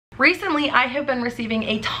Recently, I have been receiving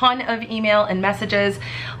a ton of email and messages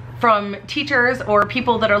from teachers or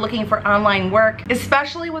people that are looking for online work,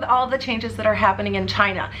 especially with all the changes that are happening in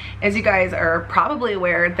China. As you guys are probably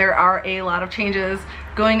aware, there are a lot of changes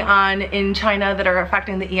going on in China that are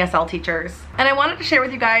affecting the ESL teachers. And I wanted to share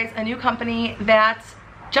with you guys a new company that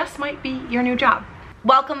just might be your new job.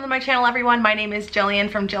 Welcome to my channel, everyone. My name is Jillian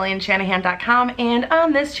from JillianShanahan.com, and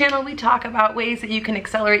on this channel we talk about ways that you can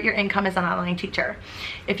accelerate your income as an online teacher.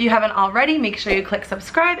 If you haven't already, make sure you click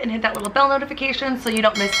subscribe and hit that little bell notification so you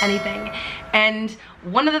don't miss anything. And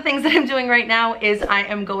one of the things that I'm doing right now is I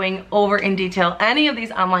am going over in detail any of these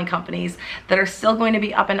online companies that are still going to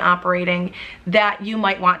be up and operating that you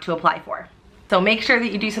might want to apply for. So make sure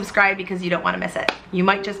that you do subscribe because you don't want to miss it. You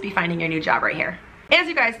might just be finding your new job right here. As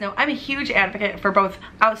you guys know, I'm a huge advocate for both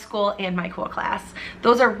OutSchool and My Cool Class.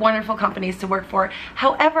 Those are wonderful companies to work for.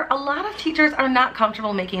 However, a lot of teachers are not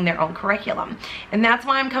comfortable making their own curriculum. And that's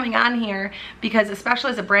why I'm coming on here, because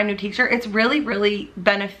especially as a brand new teacher, it's really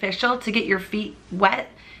beneficial to get your feet wet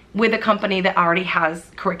with a company that already has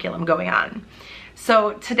curriculum going on.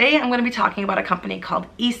 So today I'm going to be talking about a company called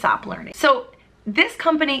Aesop Learning. So this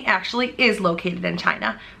company actually is located in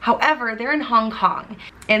China. However, they're in Hong Kong,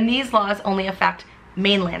 and these laws only affect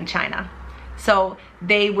mainland China. So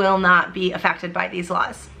they will not be affected by these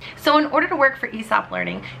laws. So in order to work for Aesop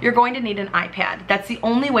Learning, you're going to need an iPad. That's the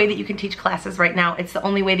only way that you can teach classes right now. It's the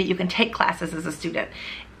only way that you can take classes as a student.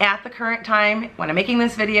 At the current time, when I'm making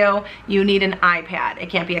this video, you need an iPad. It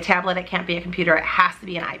can't be a tablet, it can't be a computer, it has to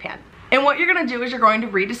be an iPad. And what you're gonna do is you're going to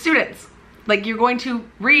read to students. Like, you're going to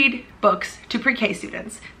read books to pre-K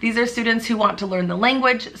students. These are students who want to learn the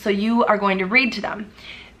language, so you are going to read to them.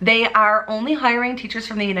 They are only hiring teachers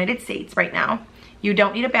from the United States right now. You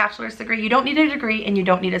don't need a bachelor's degree, you don't need a degree, and you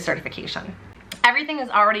don't need a certification. Everything is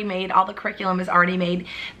already made, all the curriculum is already made.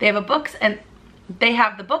 They have they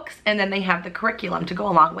have the books, and then they have the curriculum to go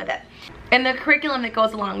along with it. And the curriculum that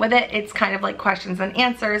goes along with it, it's kind of like questions and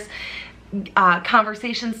answers,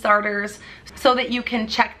 conversation starters, so that you can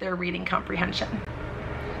check their reading comprehension.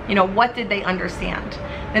 You know, what did they understand?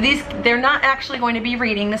 Now they're not actually going to be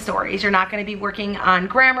reading the stories. You're not going to be working on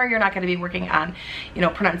grammar. You're not going to be working on, you know,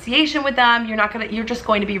 pronunciation with them. You're just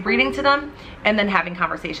going to be reading to them and then having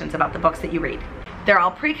conversations about the books that you read. They're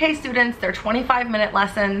all pre-K students. They're 25-minute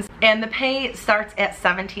lessons, and the pay starts at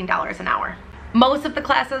 $17 an hour. Most of the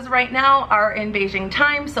classes right now are in Beijing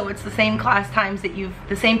time, so it's the same class times that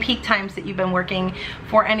the same peak times that you've been working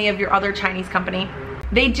for any of your other Chinese company.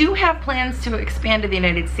 They do have plans to expand to the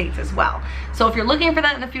United States as well. So if you're looking for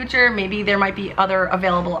that in the future, maybe there might be other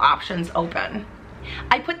available options open.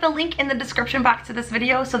 I put the link in the description box to this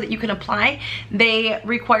video so that you can apply. They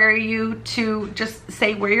require you to just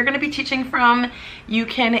say where you're going to be teaching from. You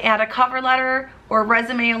can add a cover letter or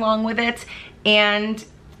resume along with it, and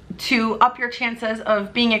to up your chances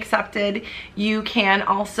of being accepted, you can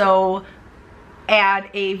also add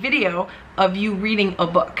a video of you reading a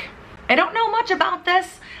book. I don't know much about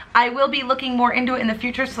this. I will be looking more into it in the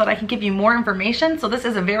future so that I can give you more information. So this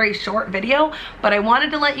is a very short video, but I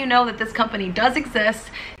wanted to let you know that this company does exist.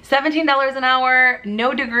 $17 an hour,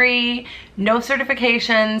 no degree, no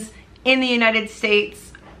certifications, in the United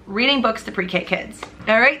States, reading books to pre-K kids.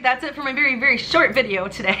 All right, that's it for my very short video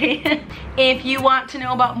today. If you want to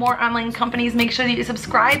know about more online companies, make sure that you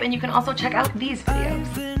subscribe, and you can also check out these videos.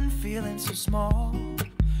 I've been feeling so small.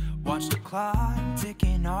 Watch the clock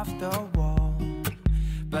ticking off the wall,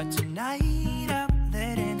 but tonight I'm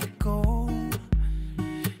letting it go.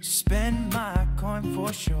 Spend my coin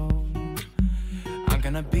for sure. I'm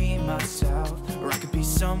gonna be myself, or I could be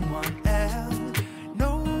someone else.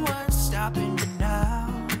 No one's stopping me now.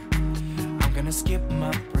 I'm gonna skip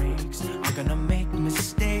my breaks, I'm gonna make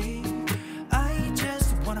mistakes. I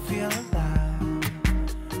just wanna feel alive.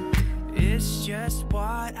 It's just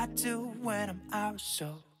what I do when I'm out,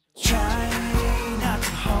 so try not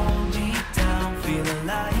to hold me down. Feel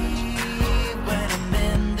alive when I'm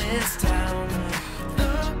in this town.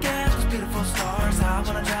 Look at those beautiful stars. I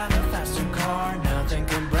wanna drive a faster car. Nothing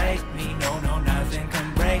can break me.